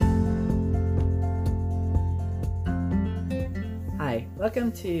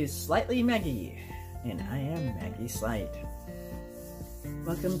Welcome to Slightly Maggie, and I am Maggie Slight.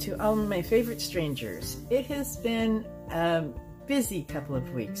 Welcome to all my favorite strangers. It has been a busy couple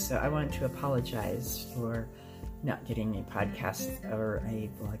of weeks, so I want to apologize for not getting a podcast or a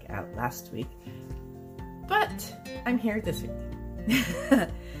vlog out last week, but I'm here this week.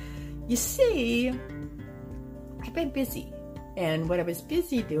 You see, I've been busy, and what I was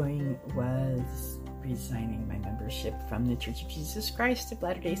busy doing was resigning my membership from the Church of Jesus Christ of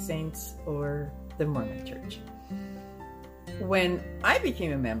Latter-day Saints, or the Mormon Church. When I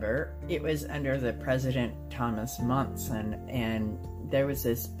became a member, it was under the President Thomas Monson, and there was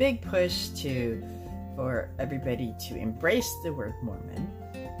this big push for everybody to embrace the word Mormon.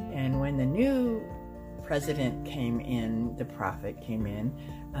 And when the new president came in, the prophet came in,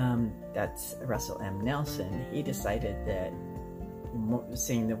 that's Russell M. Nelson, he decided that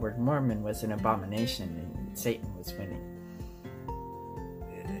saying the word Mormon was an abomination and Satan was winning.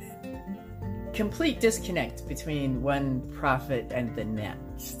 Complete disconnect between one prophet and the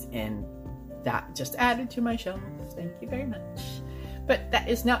next, and that just added to my shelf. Thank you very much. But that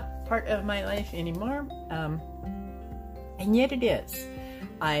is not part of my life anymore, and yet it is.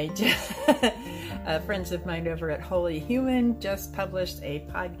 Friends of mine over at Holy Human just published a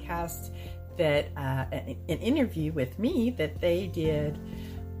podcast that an interview with me that they did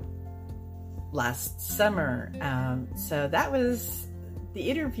last summer. So that was the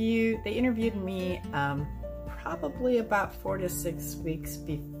interview. They interviewed me probably about 4 to 6 weeks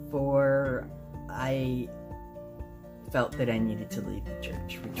before I felt that I needed to leave the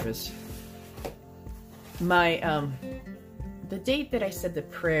church, which was my the date that I said the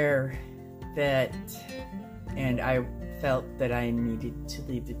prayer and I felt that I needed to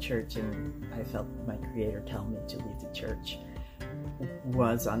leave the church, and I felt my Creator tell me to leave the church,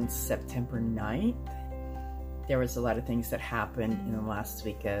 was on September 9th. There was a lot of things that happened in the last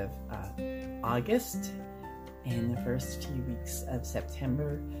week of August and the first few weeks of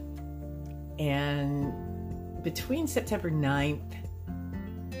September. And between September 9th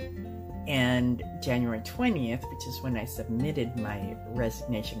and January 20th, which is when I submitted my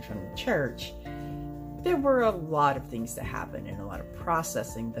resignation from the church, there were a lot of things that happened and a lot of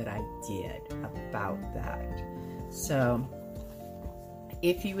processing that I did about that. So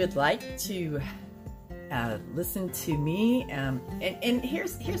if you would like to listen to me, and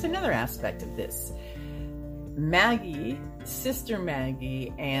here's another aspect of this. Maggie, Sister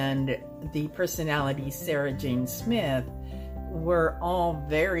Maggie, and the personality Sarah Jane Smith were all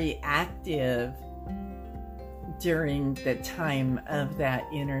very active during the time of that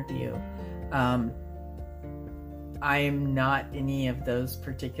interview. I am not any of those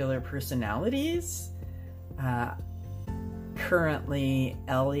particular personalities. Currently,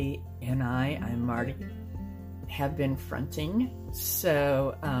 Ellie and I'm Marty, have been fronting.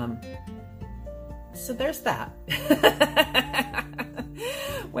 So there's that.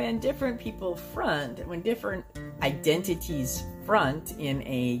 When different people front, when different identities front in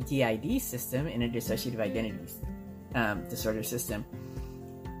a DID system, in a dissociative identity disorder system,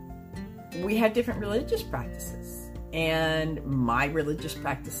 we have different religious practices. And my religious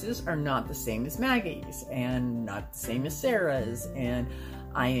practices are not the same as Maggie's, and not the same as Sarah's, and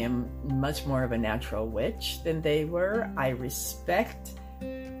I am much more of a natural witch than they were. I respect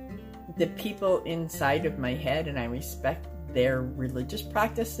the people inside of my head, and I respect their religious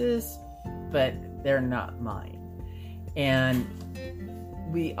practices, but they're not mine. And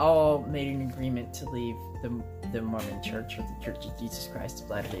we all made an agreement to leave the Mormon Church, or the Church of Jesus Christ of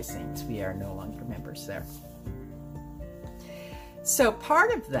Latter-day Saints. We are no longer members there. So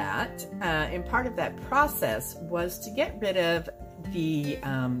part of that, and part of that process, was to get rid of the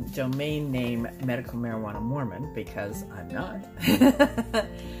domain name Medical Marijuana Mormon, because I'm not.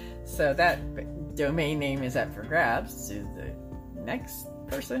 So that domain name is up for grabs to the next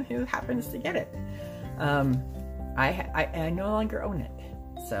person who happens to get it. I no longer own it,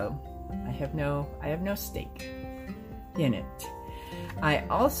 so I have no stake in it. I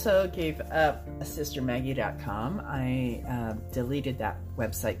also gave up sistermaggie.com. I deleted that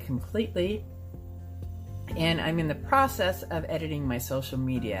website completely, and I'm in the process of editing my social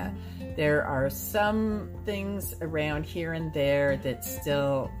media. There are some things around here and there that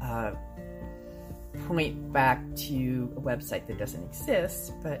still point back to a website that doesn't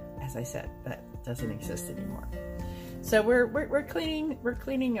exist, but as I said, that doesn't exist anymore. So we're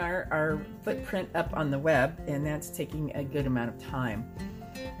cleaning our footprint up on the web, and that's taking a good amount of time.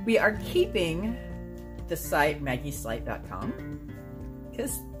 We are keeping the site maggieslight.com,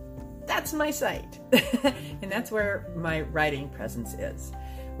 because that's my site, and that's where my writing presence is.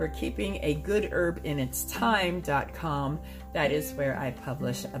 We're keeping a goodherbinitstime.com. That is where I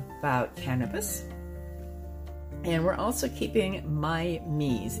publish about cannabis. And we're also keeping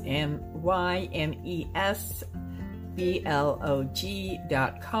MyMes,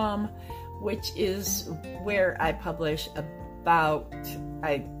 MyMesblog.com, which is where I publish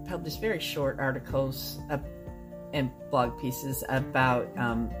very short articles and blog pieces about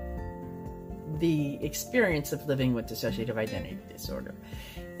the experience of living with dissociative identity disorder.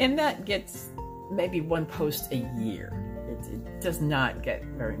 And that gets maybe one post a year. It does not get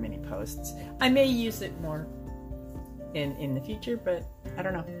very many posts. I may use it more in the future, but I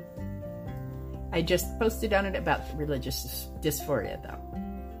don't know. I just posted on it about religious dysphoria, though.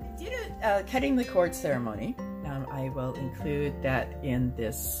 I did a cutting the cord ceremony. I will include that in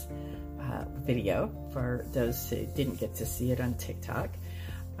this video for those who didn't get to see it on TikTok.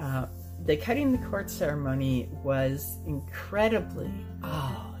 The cutting the cord ceremony was incredibly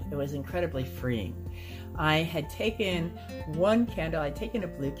freeing. I had taken one candle, I'd taken a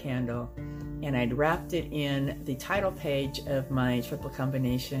blue candle, and I'd wrapped it in the title page of my triple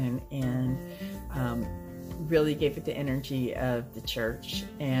combination and really gave it the energy of the church.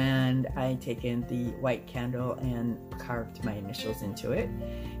 And I'd taken the white candle and carved my initials into it.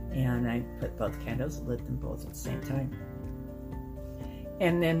 And I put both candles, lit them both at the same time.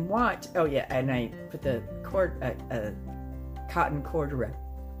 And then and I put the cord, cotton cord around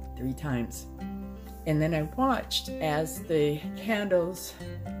 3 times. And then I watched as the candles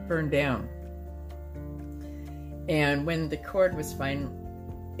burned down. And when the cord was fine,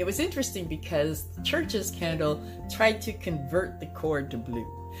 it was interesting because the church's candle tried to convert the cord to blue.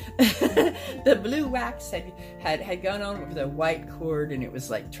 The blue wax had gone on with the white cord, and it was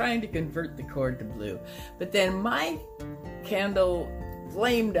like trying to convert the cord to blue. But then my candle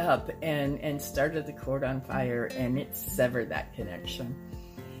flamed up and started the cord on fire, and it severed that connection.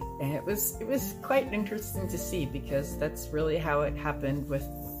 And it was quite interesting to see, because that's really how it happened with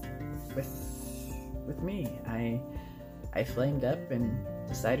me. I flamed up and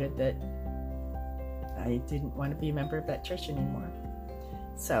decided that I didn't want to be a member of that church anymore.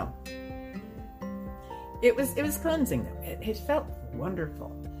 So it was cleansing though. It felt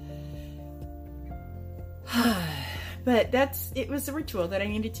wonderful. But it was a ritual that I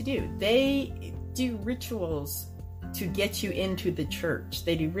needed to do. They do rituals to get you into the church.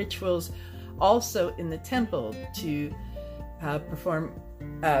 They do rituals also in the temple to perform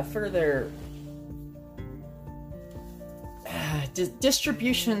further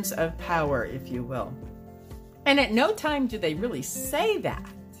distributions of power, if you will. And at no time do they really say that.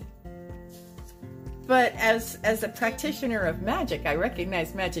 But as a practitioner of magic, I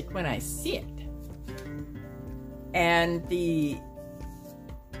recognize magic when I see it. And the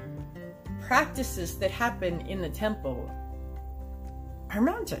practices that happen in the temple are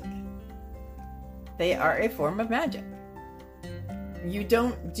magic. They are a form of magic. You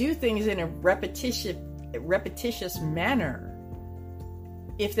don't do things in a repetitious manner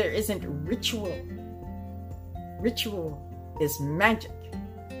if there isn't ritual. Ritual is magic.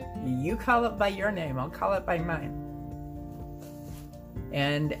 You call it by your name, I'll call it by mine.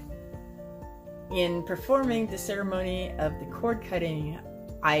 And in performing the ceremony of the cord cutting,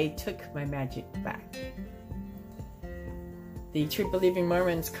 I took my magic back. The True Believing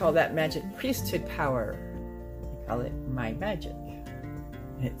Mormons call that magic priesthood power. I call it my magic.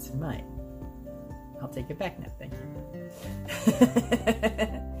 It's mine. I'll take it back now, thank you.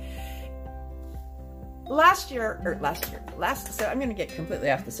 So I'm going to get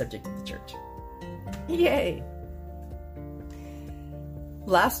completely off the subject of the church. Yay!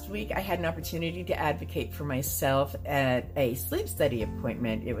 Last week, I had an opportunity to advocate for myself at a sleep study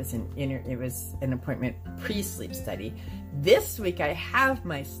appointment. It was an appointment pre-sleep study. This week, I have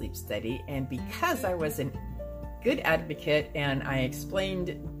my sleep study, and because I was a good advocate and I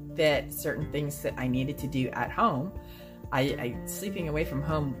explained that certain things that I needed to do at home, sleeping away from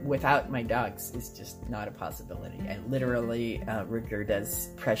home without my dogs is just not a possibility. I literally, Ruger does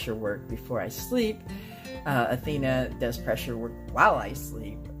pressure work before I sleep. Athena does pressure work while I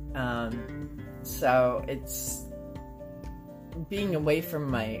sleep. So it's being away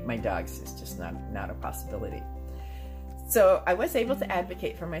from my dogs is just not a possibility. So I was able to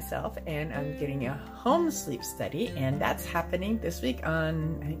advocate for myself, and I'm getting a home sleep study, and that's happening this week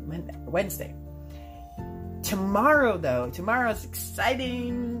on Wednesday. Tomorrow's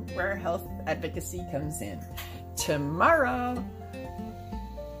exciting where health advocacy comes in. Tomorrow,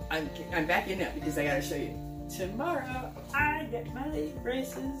 I'm backing up because I gotta show you. Tomorrow, I get my leg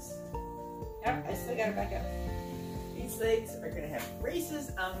braces. Oh, I still gotta back up. These legs are gonna have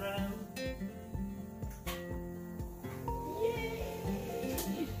braces on them. Yay!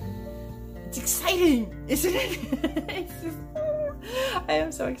 It's exciting, isn't it? It's just, I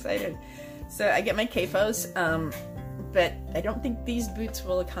am so excited. So I get my CAFOs, but I don't think these boots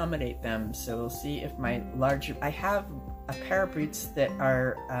will accommodate them. So we'll see if my larger, I have a pair of boots that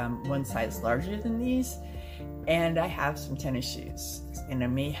are one size larger than these, and I have some tennis shoes, and I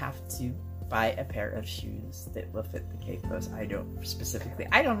may have to buy a pair of shoes that will fit the CAFOs. I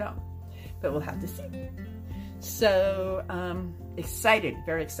don't know, but we'll have to see. So excited,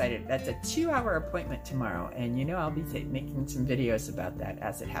 very excited. That's a 2-hour appointment tomorrow, and you know I'll be making some videos about that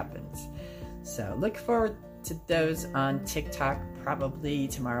as it happens. So look forward to those on TikTok probably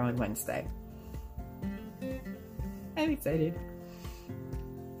tomorrow and Wednesday. I'm excited.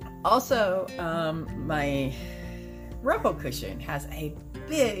 Also, my Roho cushion has a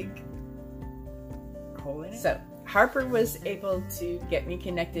big hole in it. So Harper was able to get me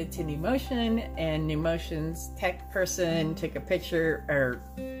connected to NewMotion, and NewMotion's tech person took a picture, or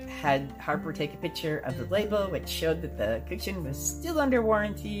had Harper take a picture of the label, which showed that the cushion was still under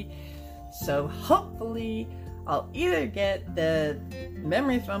warranty. So hopefully I'll either get the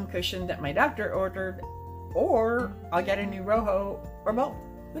memory foam cushion that my doctor ordered, or I'll get a new Roho, or both.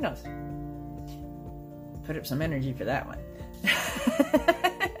 Who knows? Put up some energy for that one.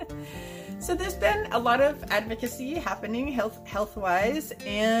 So there's been a lot of advocacy happening health-wise,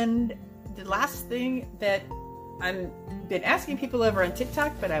 and the last thing that I've been asking people over on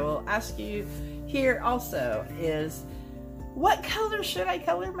TikTok, but I will ask you here also, is what color should I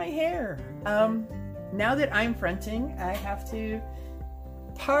color my hair? Now that I'm fronting, I have to,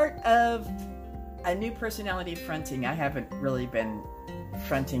 part of a new personality fronting, I haven't really been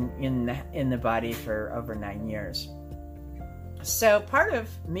fronting in the body for over 9 years. So part of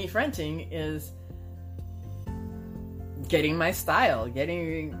me fronting is getting my style,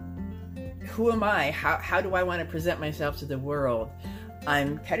 getting who am I, how do I want to present myself to the world.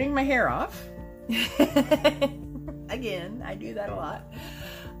 I'm cutting my hair off. Again, I do that a lot.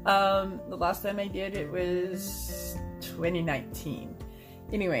 The last time I did it was 2019.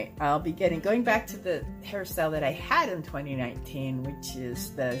 Anyway, I'll be going back to the hairstyle that I had in 2019, which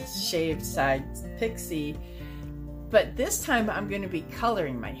is the shaved side pixie. But this time I'm going to be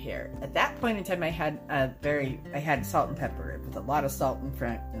coloring my hair. At that point in time, I had salt and pepper with a lot of salt in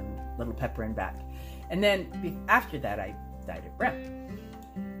front and little pepper in back. And then after that, I dyed it brown.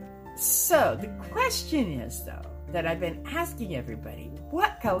 So the question is, though, that I've been asking everybody,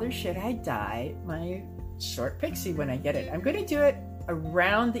 what color should I dye my short pixie when I get it? I'm going to do it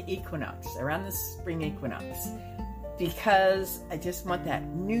around the equinox, around the spring equinox, because I just want that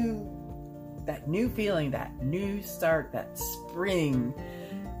new feeling, that new start, that spring.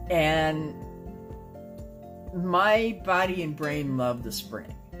 And my body and brain love the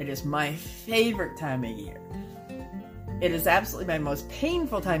spring. It is my favorite time of year. It is absolutely my most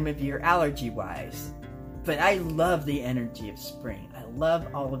painful time of year allergy-wise, but I love the energy of spring. I love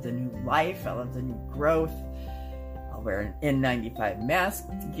all of the new life. I love the new growth. I'll wear an N95 mask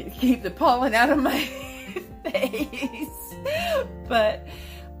to keep the pollen out of my face. But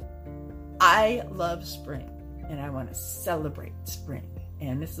I love spring, and I want to celebrate spring.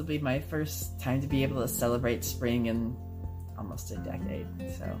 And this will be my first time to be able to celebrate spring in almost a decade.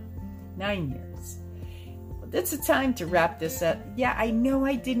 So 9 years. It's a time to wrap this up. Yeah, I know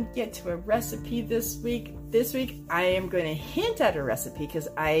I didn't get to a recipe this week. This week I am going to hint at a recipe because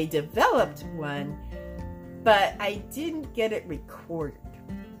I developed one, but I didn't get it recorded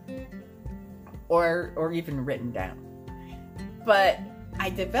or even written down. But I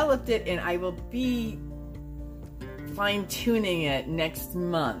developed it, and I will be fine-tuning it next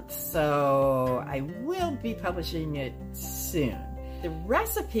month. So I will be publishing it soon. The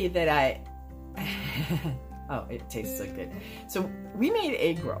recipe that oh, it tastes so good. So we made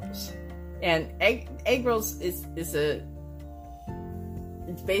egg rolls, and egg rolls is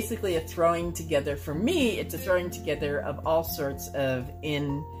it's basically a throwing together. For me, it's a throwing together of all sorts of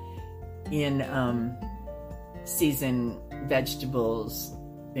in season vegetables,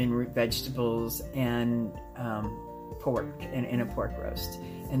 and pork in a pork roast,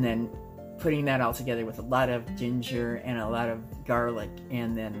 and then putting that all together with a lot of ginger and a lot of garlic,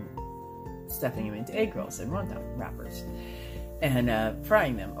 and then stuffing them into egg rolls and wonton wrappers, and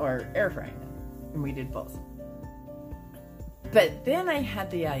frying them or air frying them. And we did both. But then I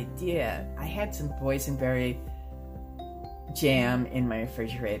had the idea. I had some boysenberry jam in my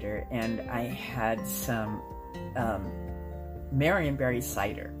refrigerator, and I had some Marionberry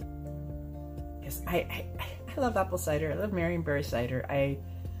cider. Because I love apple cider. I love Marionberry cider. I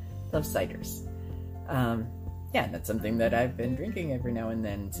love ciders. Yeah, that's something that I've been drinking every now and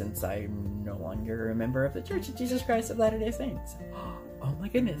then since I'm no longer a member of the Church of Jesus Christ of Latter-day Saints. Oh my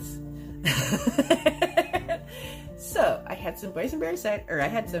goodness. So I had some boysenberry cider, or I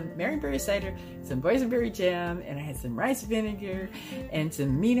had some marionberry cider, some boysenberry jam, and I had some rice vinegar, and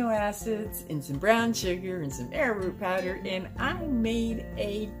some amino acids, and some brown sugar, and some arrowroot powder, and I made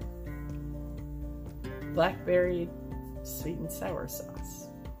a blackberry sweet and sour sauce.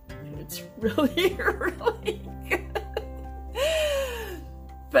 It's really, really good.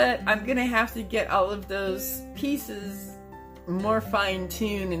 But I'm gonna have to get all of those pieces more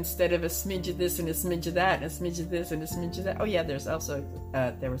fine-tuned instead of a smidge of this and a smidge of that and a smidge of this and a smidge of that. Oh yeah, there was also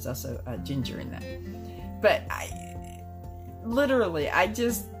ginger in that. But I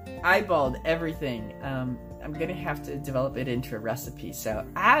just eyeballed everything. I'm gonna have to develop it into a recipe. So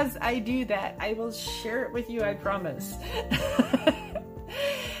as I do that, I will share it with you, I promise.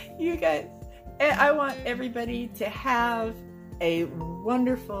 You guys, I want everybody to have a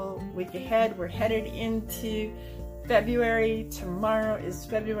wonderful week ahead. We're headed into February. Tomorrow is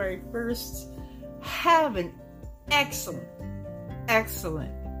February 1st. Have an excellent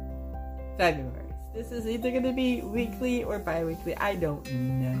February. This is either going to be weekly or bi-weekly. I don't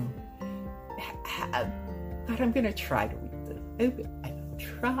know. But I'm going to try to read them. I'm going to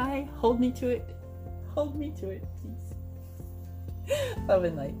try. Hold me to it. Hold me to it, please. Love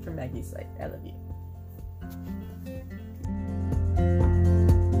and light from Maggie Slight. I love you.